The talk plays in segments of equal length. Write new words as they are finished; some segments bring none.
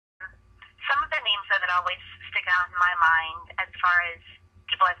also that always stick out in my mind as far as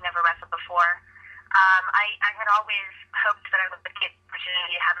people I've never wrestled before. I had always hoped that I would get the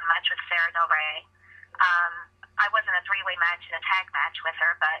opportunity to have a match with Sarah Del Rey. I wasn't a three-way match and a tag match with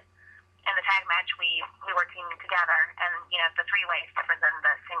her, but in the tag match we were teaming together, and the three-way is different than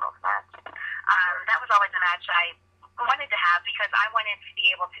the singles match. That was always a match I wanted to have because I wanted to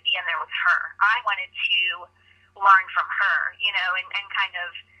be able to be in there with her. I wanted to learn from her, and kind of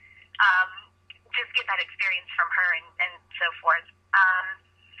just get that experience from her and so forth.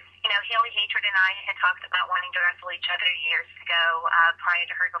 Haley Hatred and I had talked about wanting to wrestle each other years ago prior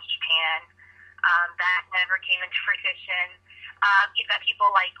to Hurdles Japan. That never came into fruition. You've got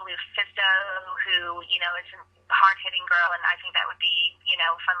people like Lufisto, who, is a hard-hitting girl, and I think that would be, a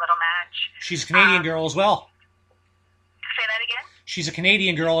fun little match. She's a Canadian girl as well. Say that again? She's a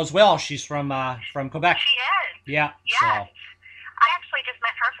Canadian girl as well. She's from Quebec. She is. Yeah. Yes. So. I actually just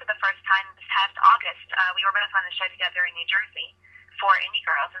met her for the first time this past August. We were both on the show together in New Jersey for Indie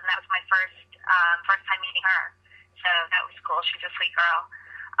Girls, and that was my first time meeting her. So that was cool. She's a sweet girl.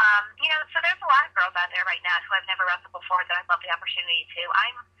 So there's a lot of girls out there right now who I've never wrestled before that I'd love the opportunity to.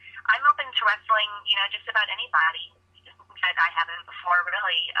 I'm open to wrestling, just about anybody that I haven't before,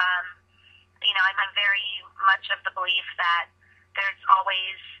 really. I'm very much of the belief that there's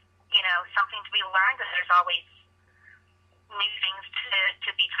always, something to be learned, and there's always new things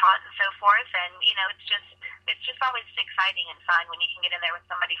to be taught and so forth. And, it's just always exciting and fun when you can get in there with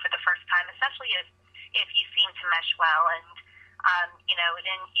somebody for the first time, especially if you seem to mesh well and,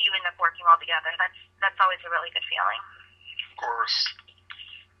 then you end up working all together. That's always a really good feeling. Of course.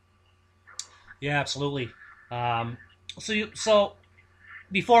 Yeah, absolutely. So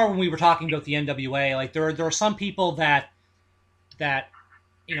before, when we were talking about the NWA, like there are some people that they're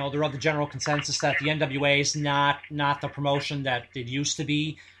of the general consensus that the NWA is not the promotion that it used to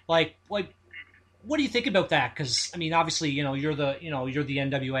be. Like what do you think about that? Because obviously, you're the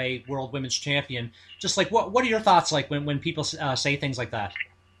NWA World Women's Champion. Just like what are your thoughts like when people say things like that?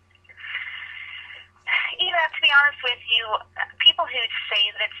 To be honest with you, people who say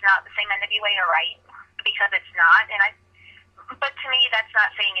that it's not the same NWA are right, because it's not. But to me, that's not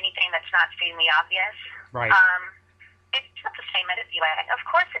saying anything that's not stating the obvious. Right. It's not the same NWA. Of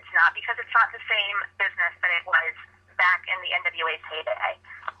course it's not, because it's not the same business that it was back in the NWA's heyday.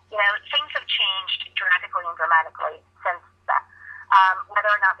 Things have changed drastically and dramatically since that.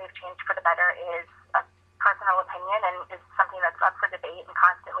 Whether or not they've changed for the better is a personal opinion and is something that's up for debate and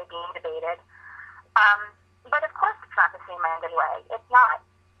constantly being debated. But of course it's not the same NWA. It's not.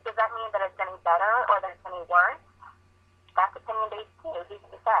 Does that mean that it's any better or that it's any worse? That's opinion-based too, it's easy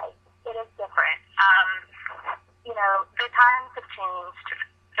to say. It is different. The times have changed.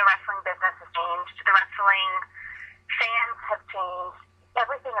 The wrestling business has changed. The wrestling fans have changed.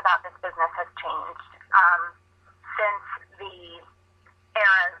 Everything about this business has changed since the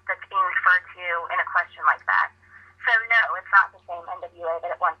era that's being referred to in a question like that. So no, it's not the same NWA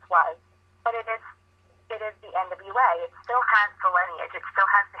that it once was, but it is the NWA. It still has the lineage. It still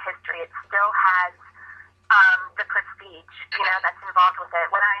has the history. It still has the prestige, that's involved with it.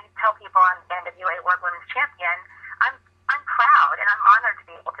 When I tell people I'm the NWA World Women's Champion, I'm proud and I'm honored to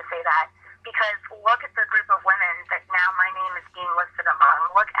be able to say that, because look at the group of women that now my name is being listed among.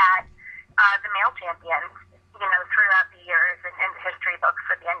 Look at the male champions, throughout the years and in the history books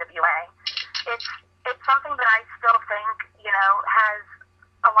for the NWA. It's something that I still think, has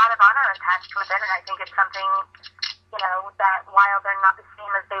a lot of honor attached with it, and I think it's something, that while they're not the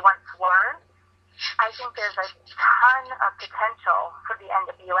same as they once were, I think there's a ton of potential for the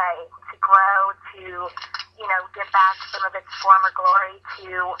NWA to grow, to, get back some of its former glory, to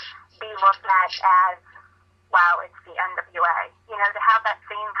be looked at as, wow, it's the NWA. To have that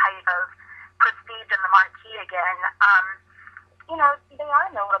same type of prestige in the marquee again. They are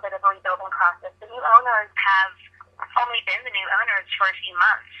in a little bit of a rebuilding process. The new owners have only been the new owners for a few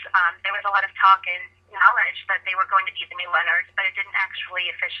months. There was a lot of talk and knowledge that they were going to be the new owners, but it didn't actually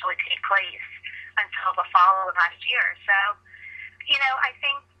officially take place until the fall of last year. So, I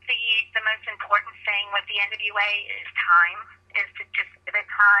think the most important thing with the NWA is time, is to just give it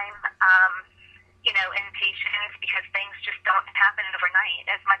time, and patience, because things just don't happen overnight.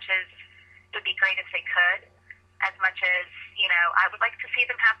 As much as it would be great if they could, as much as, I would like to see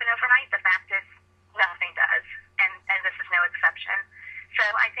them happen overnight, the fact is nothing does, and this is no exception. So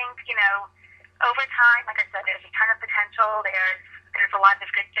I think, over time, like I said, there's a ton of potential. There's a lot of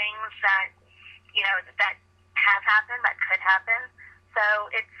good things that, that have happened, that could happen.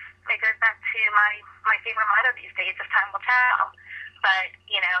 So it goes back to my favorite motto these days, of time will tell. But,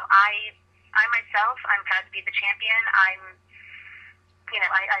 I myself, I'm proud to be the champion. I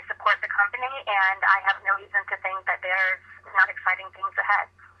support the company, and I have no reason to think that there's not exciting things ahead.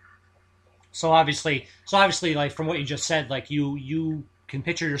 So obviously, like from what you just said, like you can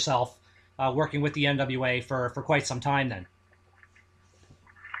picture yourself working with the NWA for quite some time then.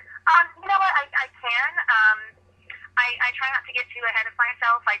 You know what? I can. I try not to get too ahead of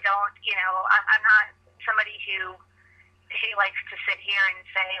myself. I don't. I'm not somebody who likes to sit here and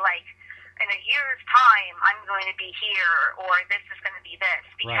say, like, in a year's time I'm going to be here, or this is going to be this,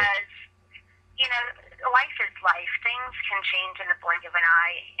 because life is life. Things can change in the blink of an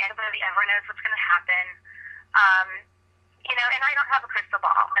eye. Nobody ever knows what's going to happen. And I don't have a crystal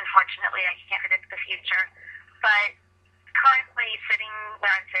ball, unfortunately. I can't predict the future. But currently, sitting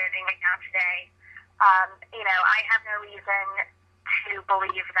where I'm sitting right now today, I have no reason to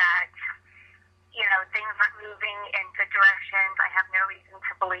believe that, things aren't moving in good directions. I have no reason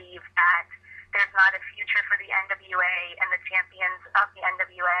to believe that there's not a future for the NWA and the champions of the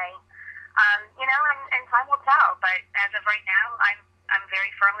NWA. And time will tell. But as of right now, I'm very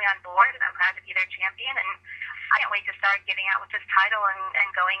firmly on board, and I'm proud to be their champion. And I can't wait to start getting out with this title and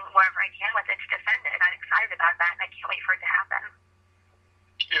going wherever I can with it to defend it. I'm excited about that, and I can't wait for it to happen.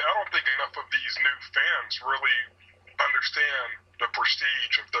 Yeah, I don't think enough of these new fans really understand the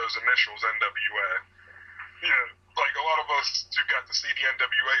prestige of those initials, NWA. Like a lot of us who got to see the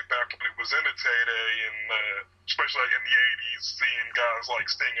NWA back when it was in its heyday, and especially like in the 80s, seeing guys like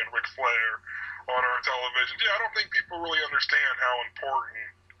Sting and Ric Flair on our television. Yeah, I don't think people really understand how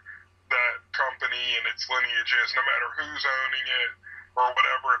important that company and its lineage is, no matter who's owning it or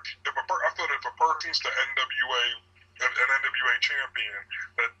whatever. I feel that if a person's the an NWA champion,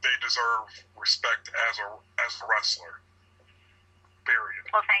 that they deserve respect as a wrestler. Period.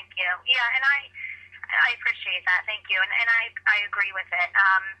 Well, thank you. Yeah, and I appreciate that. Thank you, and I agree with it.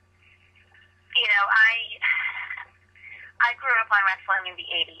 I grew up on wrestling in the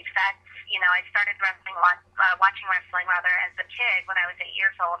 80s. That's, I started watching wrestling rather as a kid when I was 8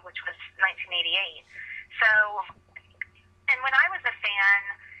 years old, which was 1988. So, and when I was a fan,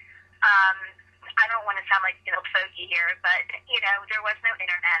 I don't want to sound like fogey here, but there was no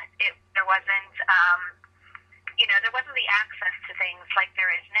internet. There wasn't the access to things like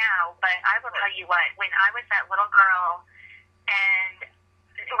there is now. But I will tell you what, when I was that little girl, and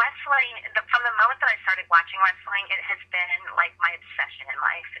wrestling, from the moment that I started watching wrestling, it has been like my obsession in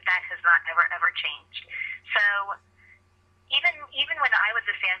life. That has not ever changed. So even when I was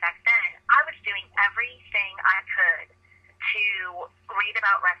a fan back then, I was doing everything I could to read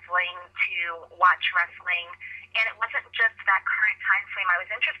about wrestling, to watch wrestling, and it wasn't just that current time frame I was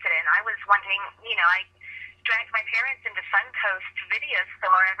interested in. I was wanting, I dragged my parents into Suncoast Video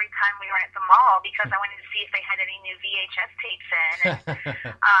Store every time we were at the mall because I wanted to see if they had any new VHS tapes in. And,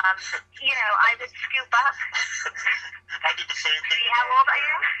 I would scoop up. I did the same thing. See how old I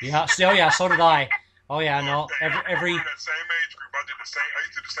am? Yeah, so did I. Oh yeah, no. Every in that same age group, I used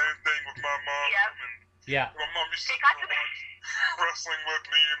to do the same thing with my mom. Yep. And yeah. My mom used to watch wrestling with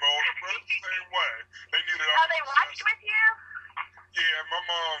me and all the same way. They knew that. Oh, they watched with you? Yeah, my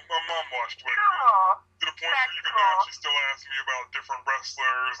mom watched with me. Cool. To the point where even now she still asks me about different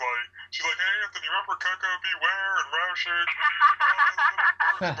wrestlers. Like, she's like, "Hey, Anthony, remember Koko Beware and Rauschig?"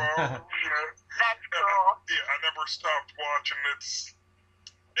 That's cool. I never stopped watching.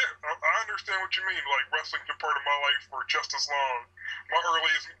 I understand what you mean. Like, wrestling been part of my life for just as long. My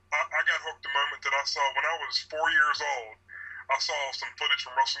earliest, I got hooked the moment that I saw, when I was 4 years old, I saw some footage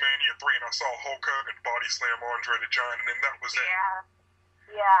from WrestleMania 3, and I saw Hulk Hogan body slam Andre the Giant, and then that was it.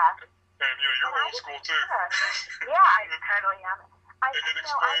 Yeah. And, you're old school, too. Yeah, I totally am. It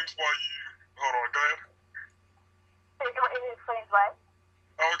explains why you... Hold on, go ahead. It explains what?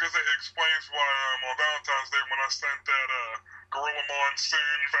 I was going to say, it explains why on Valentine's Day, when I sent that Gorilla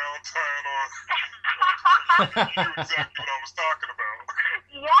Monsoon Valentine on... you knew exactly what I was talking about.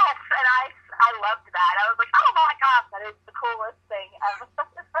 Yes, and I loved that. I was like, oh my gosh, that is the coolest thing ever.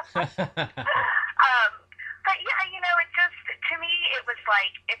 But yeah, it just, to me, it was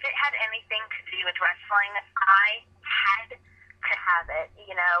like, if it had anything to do with wrestling, I had to have it,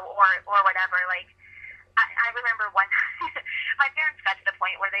 or whatever. Like, I remember one, my parents got to the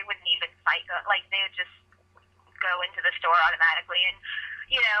point where they wouldn't even fight, like, they would just go into the store automatically, and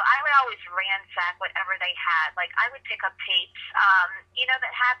I would always ransack whatever they had. Like, I would pick up tapes,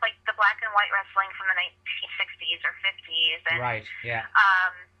 that had, like, the black and white wrestling from the 1960s or 50s. And, right, yeah.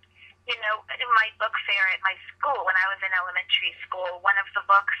 In my book fair at my school, when I was in elementary school, one of the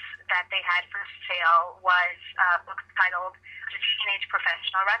books that they had for sale was a book titled The Teenage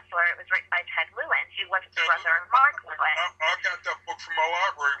Professional Wrestler. It was written by Ted Lewin, who was the brother of Mark Lewin. I got that book from my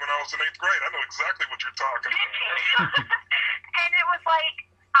library when I was in 8th grade. I know exactly what you're talking about. And it was like,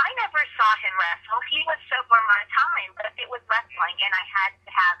 I never wrestle. He was so before my time, but it was wrestling, and I had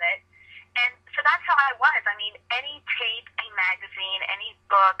to have it. And so that's how I was. I mean, any tape, any magazine, any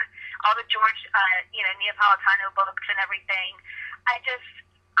book, all the George, Neapolitano books and everything, I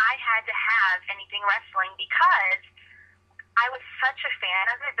had to have anything wrestling because I was such a fan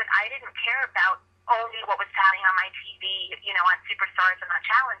of it that I didn't care about only what was happening on my TV, on Superstars and on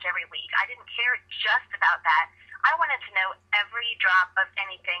Challenge every week. I didn't care just about that. I wanted to know every drop of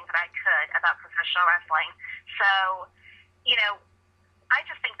anything that I could about professional wrestling. So, I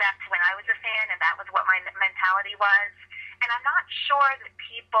just think back to when I was a fan, and that was what my mentality was. And I'm not sure that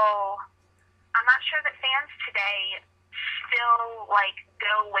fans today still,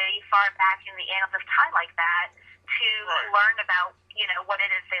 go way far back in the annals of time like that to learn about, what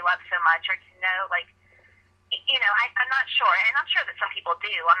it is they love so much, or to know, I'm not sure. And I'm sure that some people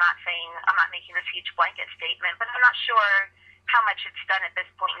do. I'm not making this huge blanket statement, but I'm not sure how much it's done at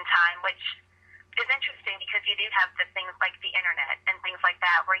this point in time, which is interesting because you do have the things like the internet and things like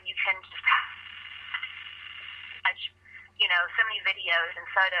that where you can just watch, so many videos and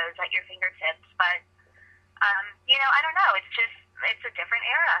photos at your fingertips. But, I don't know. It's a different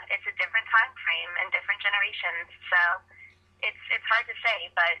era. It's a different time frame and different generations. So it's hard to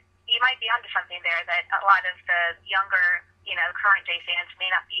say, but you might be onto something there that a lot of the younger, current day fans may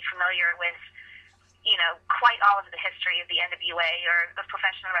not be familiar with, quite all of the history of the NWA or of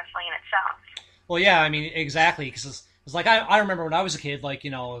professional wrestling in itself. Well, yeah, I mean, exactly, because it's like I remember when I was a kid,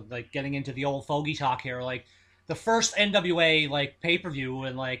 getting into the old fogey talk here, the first NWA pay-per-view,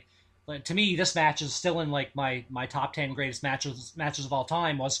 and to me, this match is still in my top 10 greatest matches of all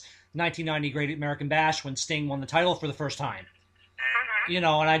time, was 1990 Great American Bash when Sting won the title for the first time. And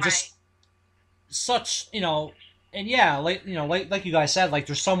I just and yeah, like you guys said,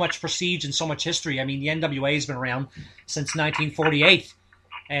 there's so much prestige and so much history. I mean, the NWA has been around since 1948,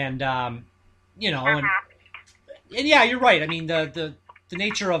 and and yeah, you're right. I mean, the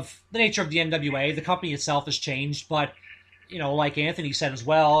nature of the NWA, the company itself has changed, but like Anthony said as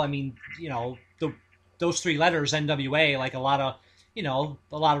well. I mean, those three letters NWA, a lot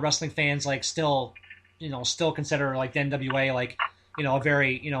of wrestling fans still consider the NWA a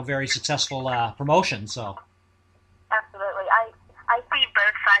very successful promotion. So. Absolutely. I see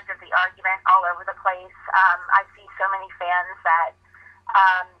both sides of the argument all over the place. I see so many fans that,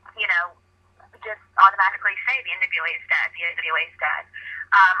 just automatically say the NWA is dead, the NWA is dead.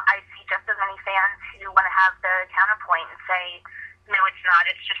 I see just as many fans who want to have the counterpoint and say, no, it's not,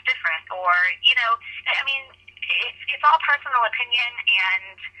 it's just different. Or, I mean, it's all personal opinion,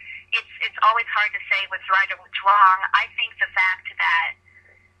 and it's always hard to say what's right or what's wrong. I think the fact that,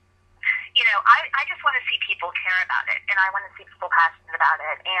 I just want to see people care about it, and I want to see people passionate about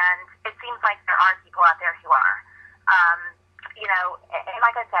it, and it seems like there are people out there who are. And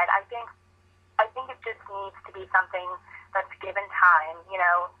like I said, I think it just needs to be something that's given time.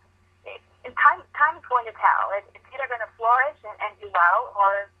 Time is going to tell. It's either going to flourish and do well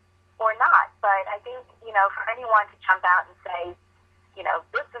or not. But I think, for anyone to jump out and say,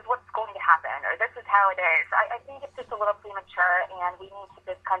 this is what's going to happen, or this is how it is, I think it's just a little premature, and we need to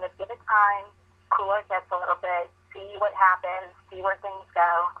just kind of give it time, cool our jets a little bit, see what happens, see where things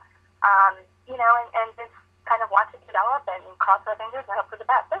go, and just kind of watch it develop and cross our fingers and hope for the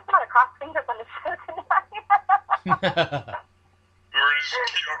best. There's not a cross fingers on the show tonight. I'm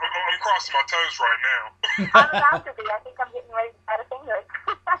crossing my toes right now. I'm about to be. I think I'm getting ready to add a finger.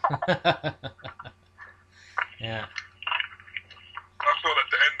 Yeah. I feel that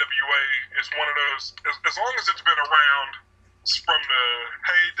the NWA is one of those, as long as it's been around from the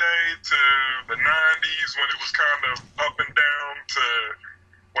heyday to the 90s when it was kind of up and down to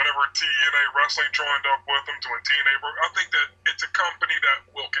whenever TNA Wrestling joined up with them to when TNA broke, I think that it's a company that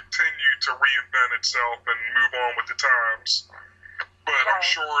will continue to reinvent itself and move on with the times. But I'm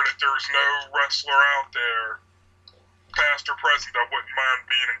sure that there's no wrestler out there, past or present, that wouldn't mind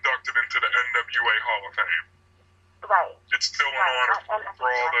being inducted into the NWA Hall of Fame. Right. It's still an honor for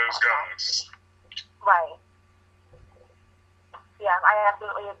all those guys. Right. Yeah, I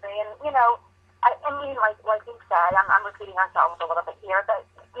absolutely agree. And, I mean, like you said, I'm repeating ourselves a little bit here, but,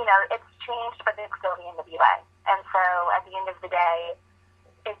 it's changed, but it's still the NWA. And so, at the end of the day,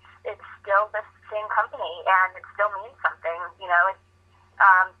 it's still the same company, and it still means something,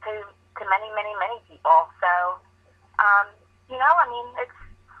 to many, many, many people. So, I mean,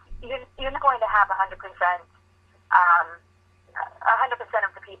 you're not going to have 100%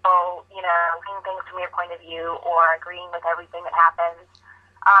 of the people, seeing things from your point of view or agreeing with everything that happens.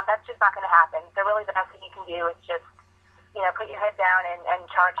 That's just not going to happen. So really the best thing you can do is just, put your head down and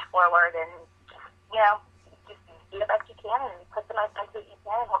charge forward and just do the best you can and put the most into it you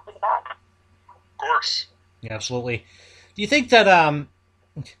can and hope for the best. course. Yeah, absolutely. Do you think that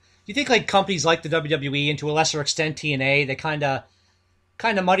like companies like the WWE and to a lesser extent TNA, they kind of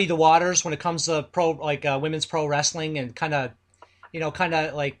muddy the waters when it comes to women's pro wrestling and kind of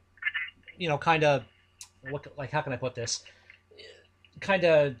what, like, how can I put this? Kind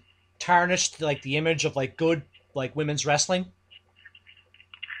of tarnished like the image of like good like women's wrestling?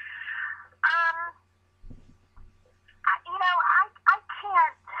 I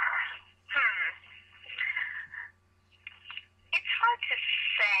can't. It's hard to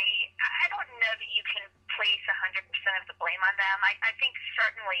say. I don't know that you can place 100% of the blame on them. I think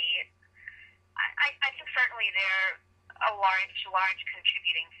certainly, I think certainly they're a large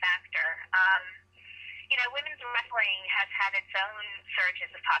contributing factor. Women's wrestling has had its own surges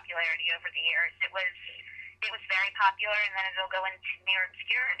of popularity over the years. It was very popular, and then it'll go into near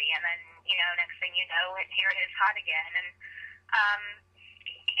obscurity, and then next thing you know, here it is hot again. And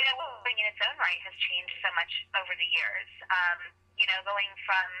wrestling in its own right has changed so much over the years. Going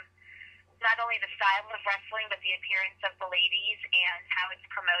from not only the style of wrestling, but the appearance of the ladies and how it's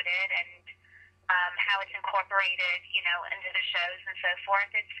promoted and how it's incorporated, into the shows and so forth.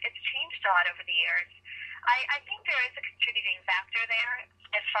 It's changed a lot over the years. I think there is a contributing factor there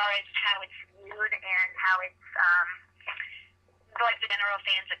as far as how it's viewed and how it's like the general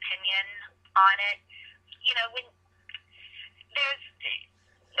fans' opinion on it. When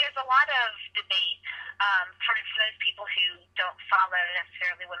there's a lot of debate for those people who don't follow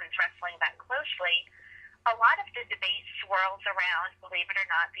necessarily women's wrestling that closely. A lot of the debate swirls around, believe it or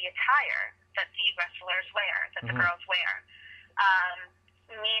not, the attire that the wrestlers wear, that the girls wear.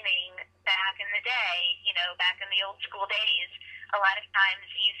 Meaning, back in the day, back in the old school days, a lot of times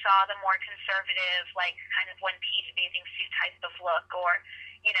you saw the more conservative, like kind of one-piece bathing suit type of look, or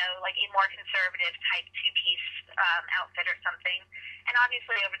like a more conservative type two-piece outfit or something. And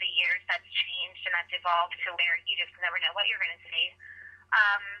obviously, over the years, that's changed and that's evolved to where you just never know what you're going to see.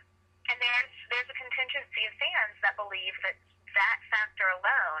 And there's a contingency of fans that believe that factor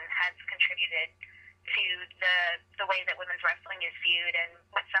alone has contributed to the way that women's wrestling is viewed and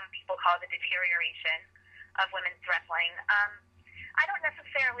what some people call the deterioration of women's wrestling. I don't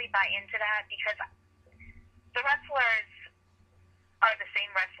necessarily buy into that because the wrestlers are the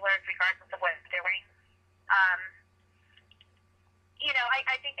same wrestlers regardless of what they're wearing.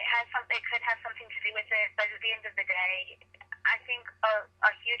 I think it could have something to do with it, but at the end of the day, I think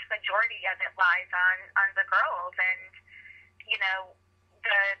a huge majority of it lies on the girls and,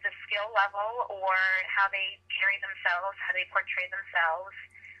 the skill level or how they carry themselves, how they portray themselves.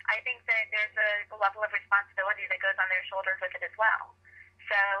 I think that there's a level of responsibility that goes on their shoulders with it as well.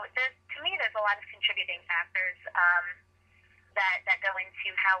 So to me, there's a lot of contributing factors that go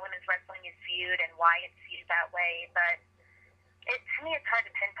into how women's wrestling is viewed and why it's viewed that way. But to me, it's hard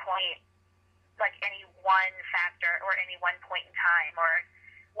to pinpoint like any one factor or any one point in time or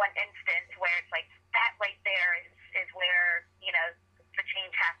one instance where it's like that right there is where the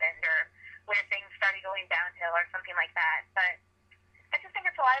change happened or where things started going downhill or something like that. But I just think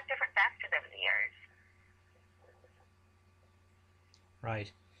it's a lot of different factors over the years.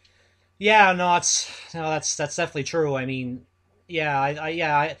 Right. Yeah. No, that's definitely true. I mean, yeah.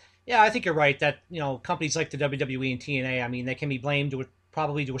 I think you're right that companies like the WWE and TNA, I mean, they can be blamed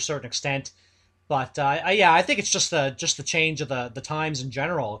probably to a certain extent. But I think it's just the change of the times in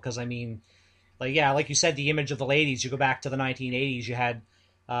general. Because I mean, like you said, the image of the ladies. You go back to the 1980s. You had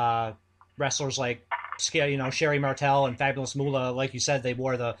wrestlers like Sherry Martel and Fabulous Moolah. Like you said, they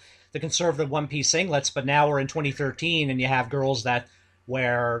wore the conservative one-piece singlets. But now we're in 2013, and you have girls that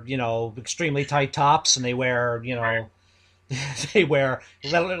wear extremely tight tops, and they wear they wear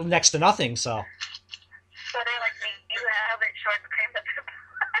next to nothing. So they're like me. You have it shorts crammed up.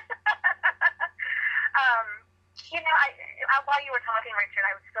 While you were talking, Richard,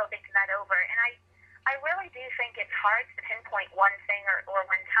 I was still thinking that over, and I really do think it's hard to pinpoint one thing or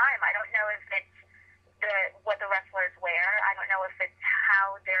one time. I don't know if it's what the wrestlers wear. I don't know if it's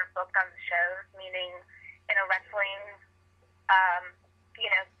how they're booked on the shows, meaning in a wrestling,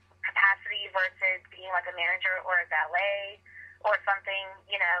 capacity versus being like a manager or a valet or something.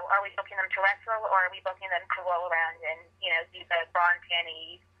 Are we booking them to wrestle or are we booking them to roll around and do the bra and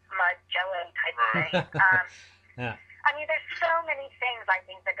panty mud jello type of thing? Yeah. I mean, there's so many things I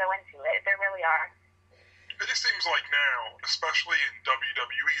think that go into it. There really are. It just seems like now, especially in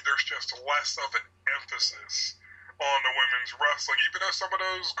WWE, there's just less of an emphasis on the women's wrestling, even though some of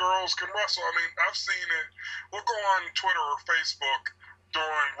those girls can wrestle. I mean, I've seen it. We'll go on Twitter or Facebook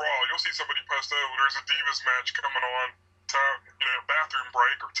during Raw. You'll see somebody post, there's a Divas match coming on time, bathroom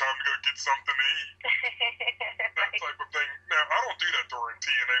break or time to go get something to eat. That type of thing. Now, I don't do that during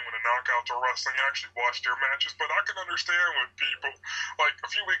TNA when the Knockouts are wrestling. I actually watch their matches, but I can understand when people, like a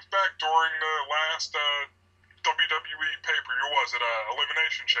few weeks back during the last WWE pay-per-view, was it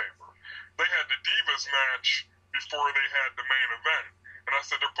Elimination Chamber? They had the Divas match before they had the main event. And I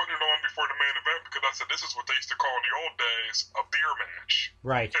said, they're putting it on before the main event because I said, this is what they used to call in the old days a beer match.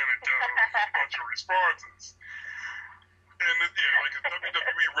 Right. And it does a bunch of responses. And like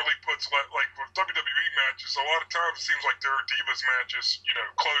WWE really puts, like with WWE matches, a lot of times it seems like their Divas matches,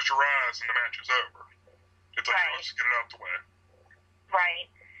 close your eyes and the match is over. It's like, let's just get it out the way. Right.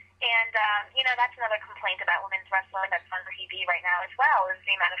 And, that's another complaint about women's wrestling that's on TV right now as well, is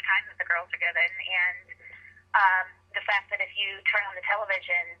the amount of time that the girls are given. And the fact that if you turn on the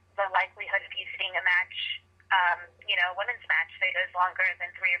television, the likelihood of you seeing a match, women's match that goes longer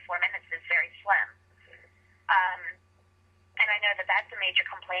than 3 or 4 minutes is very slim. And I know that that's a major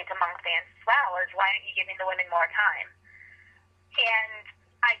complaint among fans as well, is why aren't you giving the women more time? And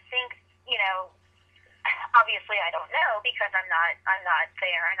I think, obviously I don't know because I'm not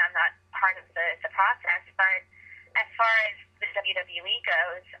there and I'm not part of the process, but as far as the WWE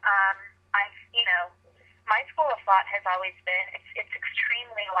goes, my school of thought has always been it's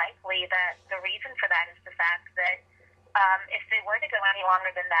extremely likely that the reason for that is the fact that if they were to go any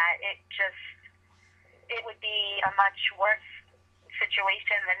longer than that, it would be a much worse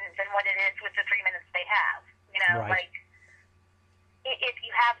situation than what it is with the 3 minutes they have. Right. Like if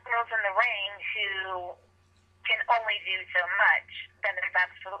you have girls in the ring who can only do so much, then there's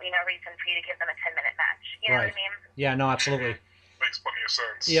absolutely no reason for you to give them a 10-minute match. You know what I mean? Yeah, no, absolutely. Makes plenty of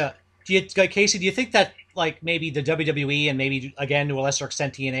sense. Yeah. Kacee, do you think that, like, maybe the WWE and maybe, again, to a lesser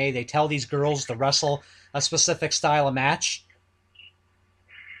extent TNA, they tell these girls to wrestle a specific style of match?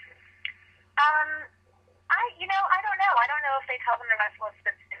 I don't know. I don't know if they tell them to wrestle a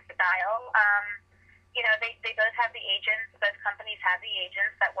specific style. They both have the agents. Both companies have the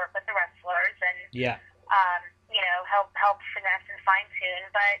agents that work with the wrestlers and, help finesse and fine-tune.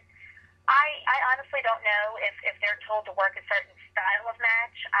 But I honestly don't know if they're told to work a certain style of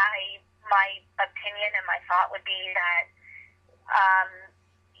match. My opinion and my thought would be that,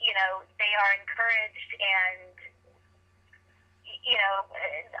 they are encouraged and,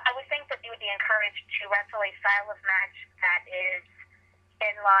 I would think that they would be encouraged to wrestle a style of match that is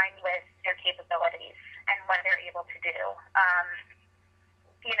in line with their capabilities and what they're able to do.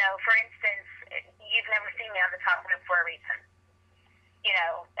 For instance, you've never seen me on the top rope for a reason.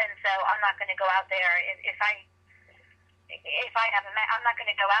 And so I'm not going to go out there if I have a match, I'm not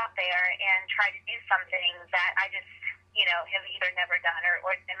going to go out there and try to do something that I just, have either never done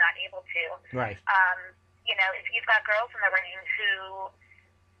or am not able to. Right. If you've got girls in the ring who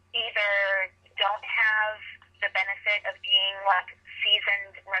either don't have the benefit of being like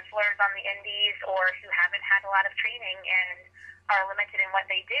seasoned wrestlers on the indies or who haven't had a lot of training and are limited in what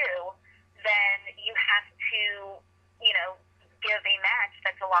they do, then you have to, give a match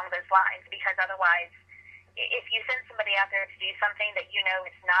that's along those lines, because otherwise, if you send somebody out there to do something that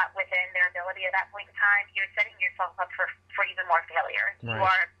it's not within their ability at that point in time, you're setting yourself up for even more failure. Right. You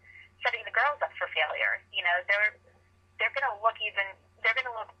are setting the girls up for failure. They're going to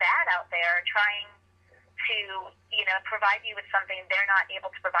look bad out there trying to, provide you with something they're not able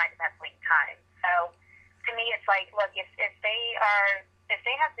to provide at that point in time. So to me, it's like, look, if they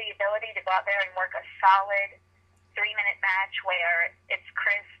have the ability to go out there and work a solid 3-minute match where it's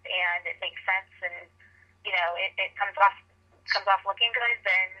crisp and it makes sense and it comes off looking good,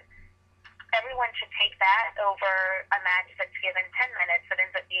 then everyone should take that over a match that's given 10 minutes that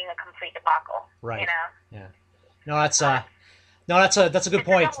ends up being a complete debacle. Right. Yeah. No, that's a good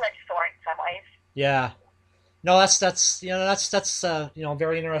point. It's a double-edged sword in some ways. Yeah. No, that's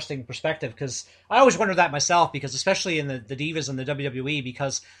very interesting perspective, because I always wondered that myself, because especially in the Divas and the WWE,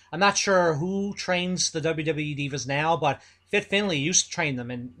 because I'm not sure who trains the WWE Divas now, but Fit Finlay used to train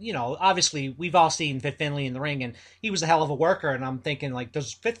them, and obviously we've all seen Fit Finlay in the ring, and he was a hell of a worker, and I'm thinking, like,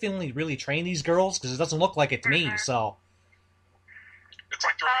 does Fit Finlay really train these girls? Because it doesn't look like it to me. So it's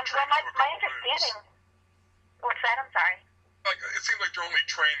like they're only my understanding. What's that? I'm sorry. Like, it seems like they're only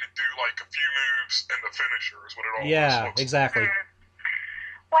trained to do like a few moves and the finisher is what it all looks exactly.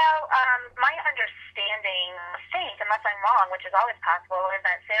 Well, my understanding, unless I'm wrong, which is always possible, is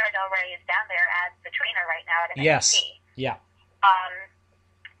that Sarah Del Rey is down there as the trainer right now at NXT. Yes. Yeah.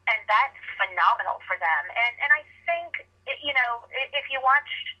 And that's phenomenal for them. And I think if you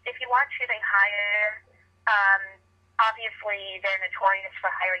watch who they hire, obviously they're notorious for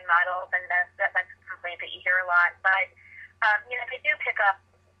hiring models, and that's a complaint that you hear a lot. But they do pick up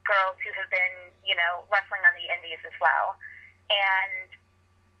girls who have been, wrestling on the indies as well. And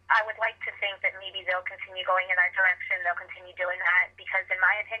I would like to think that maybe they'll continue going in that direction. They'll continue doing that because, in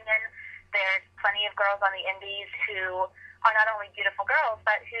my opinion, there's plenty of girls on the indies who are not only beautiful girls,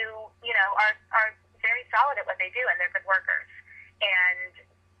 but who, are very solid at what they do, and they're good workers and,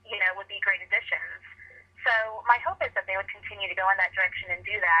 would be great additions. So my hope is that they would continue to go in that direction and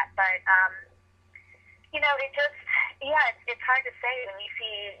do that. But, it's hard to say when you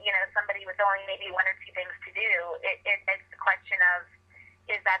see, somebody with only maybe one or two things to do. It's the question of,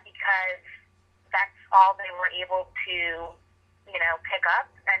 is that because that's all they were able to, pick up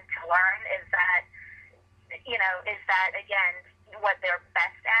and to learn? Is that, again, what they're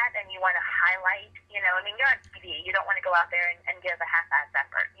best at, and you want to highlight, you're on TV. You don't want to go out there and give a half-assed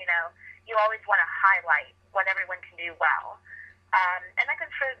effort, You always want to highlight what everyone can do well. And that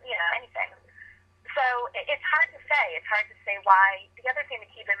goes for, anything. So it's hard to say. It's hard to say why. The other thing to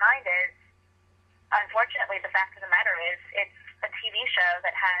keep in mind is, unfortunately, the fact of the matter is it's a TV show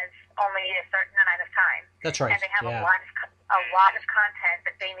that has only a certain amount of time. That's right. And they have a lot of content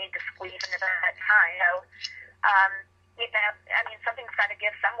that they need to squeeze into that time. So, something's got to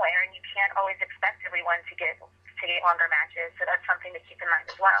give somewhere, and you can't always expect everyone to get longer matches. So that's something to keep in mind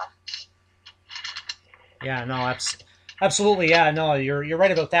as well. Yeah, no, absolutely. Yeah, no, you're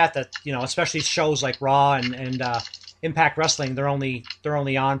right about that. That especially shows like Raw and Impact Wrestling, they're only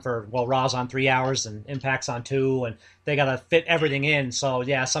on for, Raw's on 3 hours and Impact's on 2, and they gotta fit everything in. So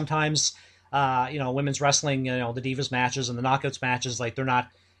yeah, sometimes women's wrestling, the Divas matches and the Knockouts matches, like they're not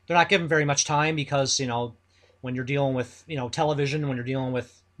given very much time because when you're dealing with television, when you're dealing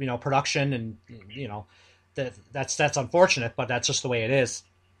with production, and that's unfortunate, but that's just the way it is.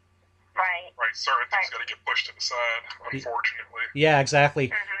 Right, certain things got to get pushed to the side, unfortunately. Yeah, exactly.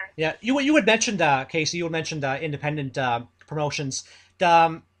 Mm-hmm. Yeah, you had mentioned, Kacee, independent promotions.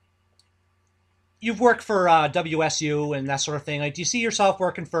 You've worked for WSU and that sort of thing. Like, do you see yourself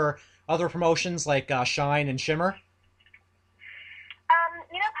working for other promotions like Shine and Shimmer?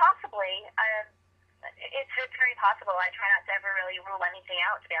 Possibly. It's very possible. I try not to ever really rule anything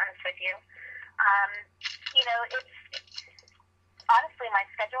out, to be honest with you. It's honestly, my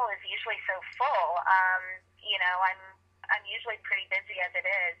schedule is usually so full. I'm usually pretty busy as it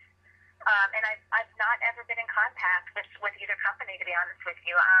is. And I've not ever been in contact with either company, to be honest with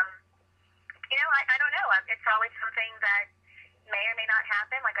you. I don't know. It's always something that may or may not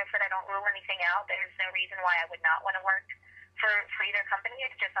happen. Like I said, I don't rule anything out. There's no reason why I would not want to work for either company.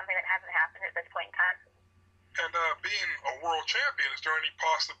 It's just something that hasn't happened at this point in time. And being a world champion, is there any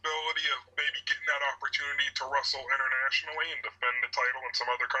possibility of maybe getting that opportunity to wrestle internationally and defend the title in some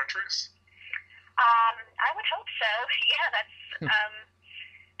other countries? I would hope so. Yeah,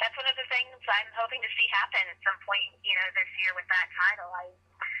 that's one of the things I'm hoping to see happen at some point, this year with that title.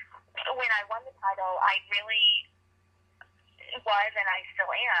 When I won the title, I really was, and I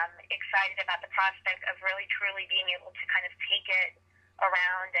still am, excited about the prospect of really truly being able to kind of take it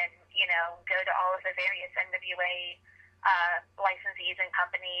around and, go to all of the various NWA licensees and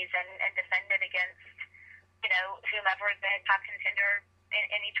companies and defend it against, whomever the top contender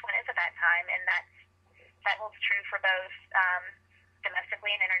in each one is at that time. And that holds true for both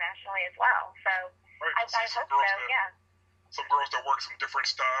domestically and internationally as well. So right. I hope so, yeah. Some girls that work some different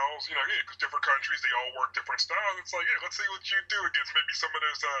styles, because different countries, they all work different styles. It's like, let's see what you do against maybe some of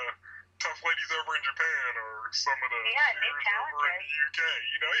those tough ladies over in Japan or some of the new over in the UK.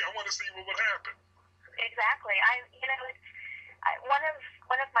 I want to see what would happen. Exactly.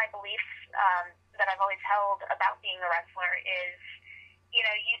 One of my beliefs that I've always held about being a wrestler is,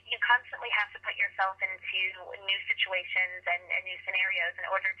 you constantly have to put yourself into new situations and new scenarios in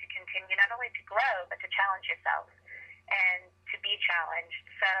order to continue not only to grow but to challenge yourself and to be challenged.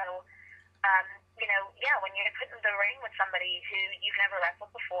 So, when you're put in the ring with somebody who you've never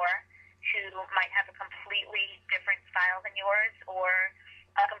wrestled before, who might have a completely different style than yours or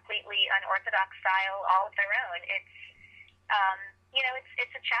a completely unorthodox style all of their own, it's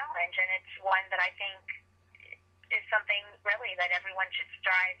a challenge, and it's one that I think is something really that everyone should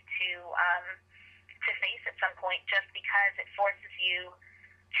strive to face at some point, just because it forces you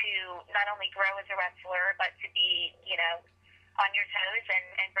to not only grow as a wrestler, but to be, on your toes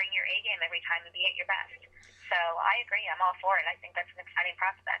and bring your A game every time and be at your best. So I agree. I'm all for it. I think that's an exciting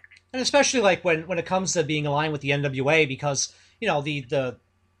prospect. And especially like when it comes to being aligned with the NWA, because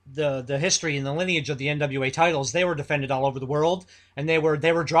the history and the lineage of the NWA titles, they were defended all over the world, and they were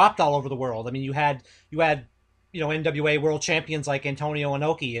dropped all over the world. I mean, you had NWA world champions like Antonio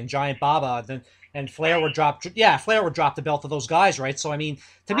Inoki and Giant Baba, and Flair would drop. Yeah, Flair would drop the belt to those guys, right? So I mean,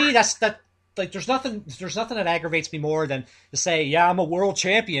 to me, that's like there's nothing that aggravates me more than to say, yeah, I'm a world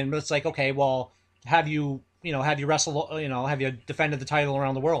champion, but it's like, okay, well, have you wrestled, have you defended the title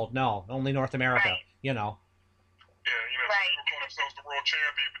around the world? No, only North America. Right. You know. Yeah, Right. some people call themselves the world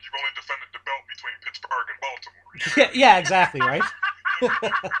champion, but you've only defended the belt between Pittsburgh and Baltimore. Yeah, exactly, right. You're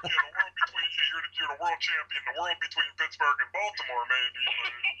the world champion, the world between Pittsburgh and Baltimore, maybe,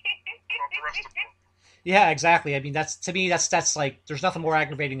 but not the rest of them. Yeah, exactly. I mean, to me, that's like, there's nothing more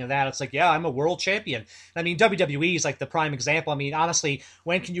aggravating than that. It's like, yeah, I'm a world champion. I mean, WWE is like the prime example. I mean, honestly,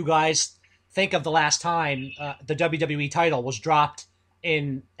 when can you guys think of the last time the WWE title was dropped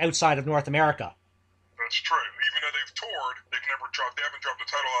outside of North America? That's true. Even though they've toured, they haven't dropped the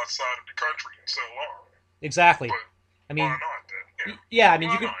title outside of the country in so long. Exactly. But I mean, why not then? yeah, I mean,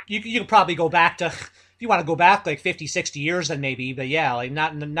 you could probably go back to, if you want to go back like 50, 60 years, then maybe, but yeah, like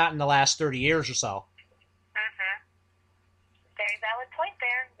not in the last 30 years or so. Very valid point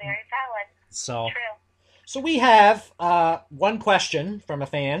there. Very valid. True. So we have one question from a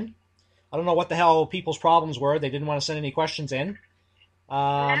fan. I don't know what the hell people's problems were. They didn't want to send any questions in. No?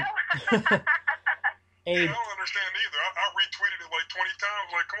 I don't understand either. I retweeted it like 20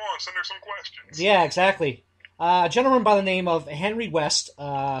 times. Like, come on, send her some questions. Yeah, exactly. A gentleman by the name of Henry West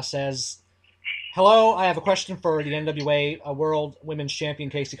says, "Hello, I have a question for the NWA World Women's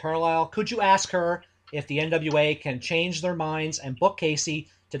Champion Kacee Carlisle. Could you ask her if the NWA can change their minds and book Kacee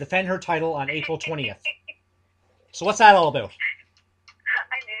to defend her title on April 20th? So what's that all about?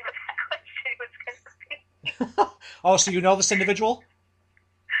 I knew what that question was going to be. Oh, so you know this individual?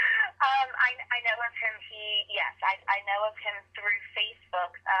 I know of him. I know of him through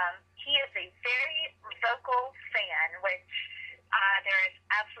Facebook. He is a very vocal fan, which there is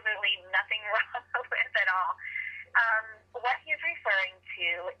absolutely nothing wrong with at all. What he's referring to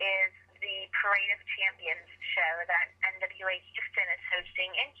is the Parade of Champions show that NWA Houston is hosting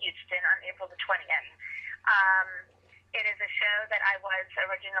in Houston on April the 20th. It is a show that I was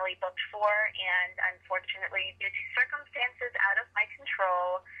originally booked for, and unfortunately, due to circumstances out of my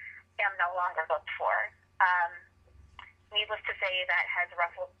control, am no longer booked for. Needless to say, that has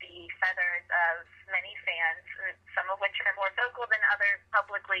ruffled the feathers of many fans, some of which are more vocal than others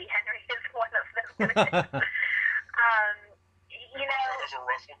publicly. Henry is one of them. Feathers are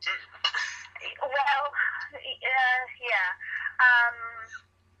ruffled too. Well, yeah.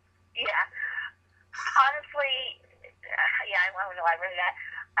 Yeah. Honestly, I don't know why I wrote that.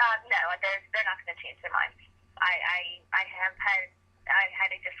 No, they're not going to change their minds. I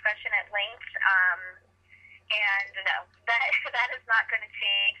had a discussion at length, and no, that is not going to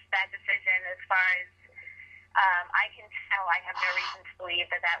change that decision. As far as I can tell, I have no reason to believe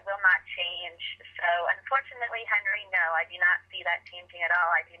that will not change. So, unfortunately, Henry, no, I do not see that changing at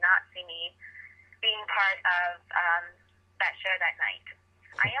all. I do not see me being part of that show that night.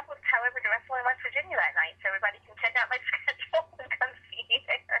 I am booked, however, to wrestle in West Virginia that night, so everybody can check out my schedule and come see me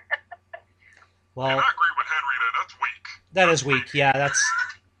there. Well, I agree with Henry there. That's weak. That is weak. Yeah,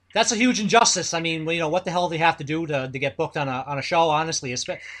 that's a huge injustice. I mean, what the hell do they have to do to get booked on a show? Honestly,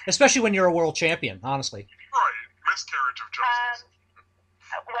 especially when you're a world champion. Honestly. Right, miscarriage of justice.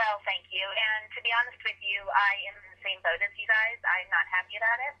 Well, thank you. And to be honest with you, I am in the same boat as you guys. I'm not happy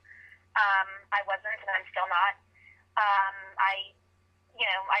about it. I wasn't, and I'm still not.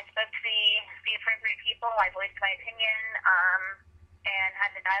 I spoke to the appropriate people. I voiced my opinion, and had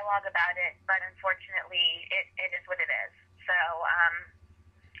the dialogue about it. But unfortunately, it is what it is. So,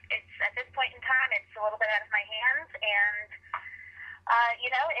 it's at this point in time, it's a little bit out of my hands, and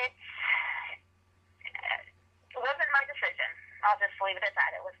it wasn't my decision. I'll just leave it at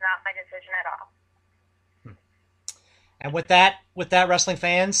that. It was not my decision at all. And with that, wrestling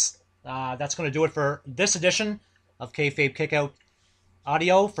fans, that's going to do it for this edition of Kayfabe Kickout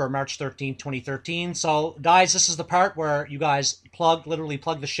audio for March 13th, 2013. So, guys, this is the part where you guys literally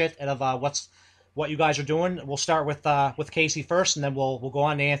plug the shit out of what you guys are doing. We'll start with Kacee first, and then we'll go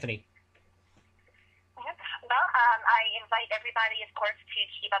on to Anthony. Well, I invite everybody, of course, to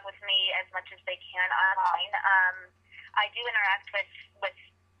keep up with me as much as they can online. I do interact with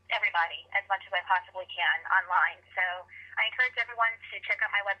everybody as much as I possibly can online. So I encourage everyone to check out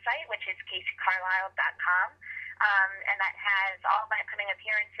my website, which is KaceeCarlisle.com. And that has all my upcoming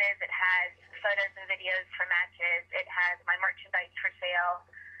appearances. It has photos and videos for matches. It has my merchandise for sale.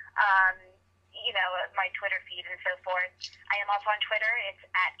 My Twitter feed and so forth. I am also on Twitter. It's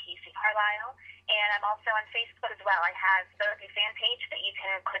at Kacee Carlisle. And I'm also on Facebook as well. I have both a fan page that you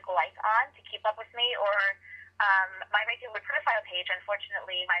can click like on to keep up with me, or my regular profile page.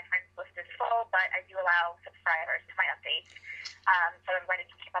 Unfortunately, my friends list is full, but I do allow subscribers to my updates. So everybody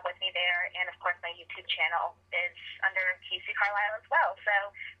can keep up with me there. And, of course, my YouTube channel is under Kacee Carlisle as well. So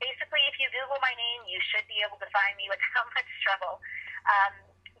basically, if you Google my name, you should be able to find me without much trouble.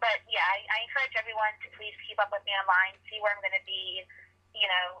 but yeah, I encourage everyone to please keep up with me online, see where I'm going to be.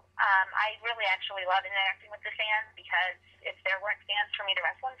 I really actually love interacting with the fans, because if there weren't fans for me to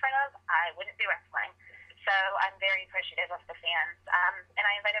wrestle in front of, I wouldn't be wrestling. So I'm very appreciative of the fans, and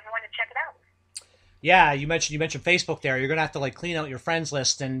I invite everyone to check it out. Yeah, you mentioned Facebook there. You're gonna have to clean out your friends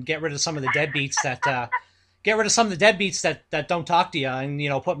list and get rid of some of the deadbeats that that don't talk to you, and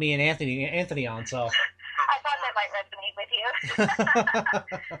put me and Anthony on. So I thought that might resonate with you.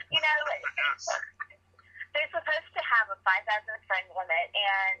 They're supposed to have a 5,000 friend limit,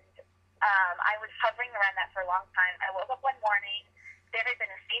 and I was hovering around that for a long time. I woke up one morning, there had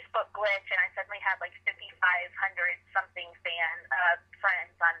been a Facebook glitch, and I suddenly had 5,500 something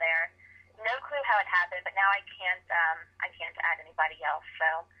friends on there. No clue how it happened, but now I can't add anybody else.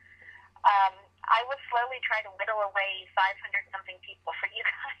 So I will slowly try to whittle away 500 something people for you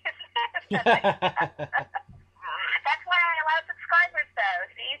guys. That's why I allow subscribers, though.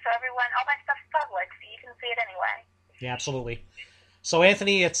 See, so all my stuff's public, so you can see it anyway. Yeah, absolutely. So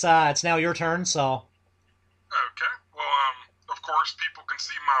Anthony, it's now your turn. So. Okay. Well, of course, people can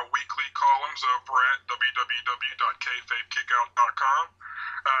see my weekly columns over at www.kayfabekickout.com.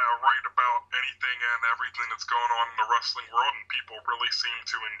 I write about anything and everything that's going on in the wrestling world, and people really seem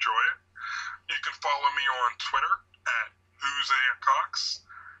to enjoy it. You can follow me on Twitter at WhosAntCox.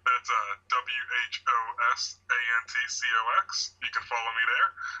 That's WHOSANTCOX. You can follow me there.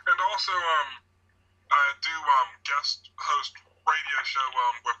 And also, I do guest host radio show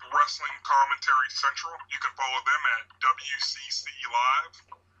with Wrestling Commentary Central. You can follow them at WCC Live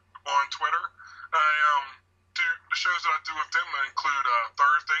on Twitter. The shows that I do with them include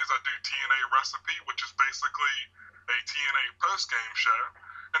Thursdays I do TNA Recipe, which is basically a TNA post-game show.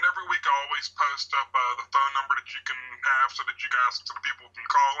 And every week I always post up the phone number that you can have so that people can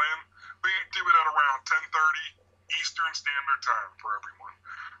call in. We do it at around 10:30 Eastern Standard Time for everyone.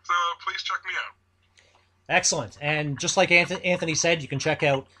 So please check me out. Excellent. And just like Anthony said, you can check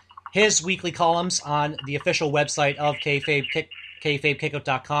out his weekly columns on the official website of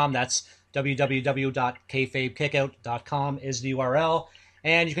KayfabeKickout.com. That's www.kayfabekickout.com is the URL.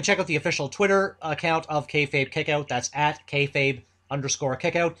 And you can check out the official Twitter account of Kayfabe Kickout. That's at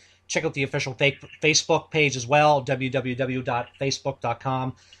Kayfabe_Kickout. Check out the official Facebook page as well,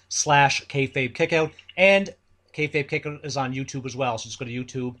 www.facebook.com/Kayfabe Kickout. And Kayfabe Kickout is on YouTube as well. So just go to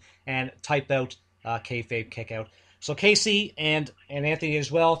YouTube and type out Kayfabe Kickout. So Kacee and Anthony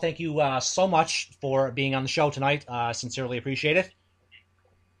as well, thank you so much for being on the show tonight. Sincerely appreciate it. Thank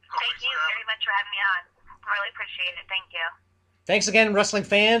you very much for having me on. Really appreciate it. Thank you. Thanks again, wrestling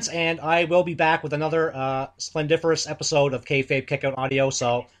fans, and I will be back with another splendiferous episode of Kayfabe Kickout Audio,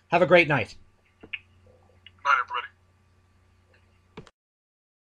 so have a great night.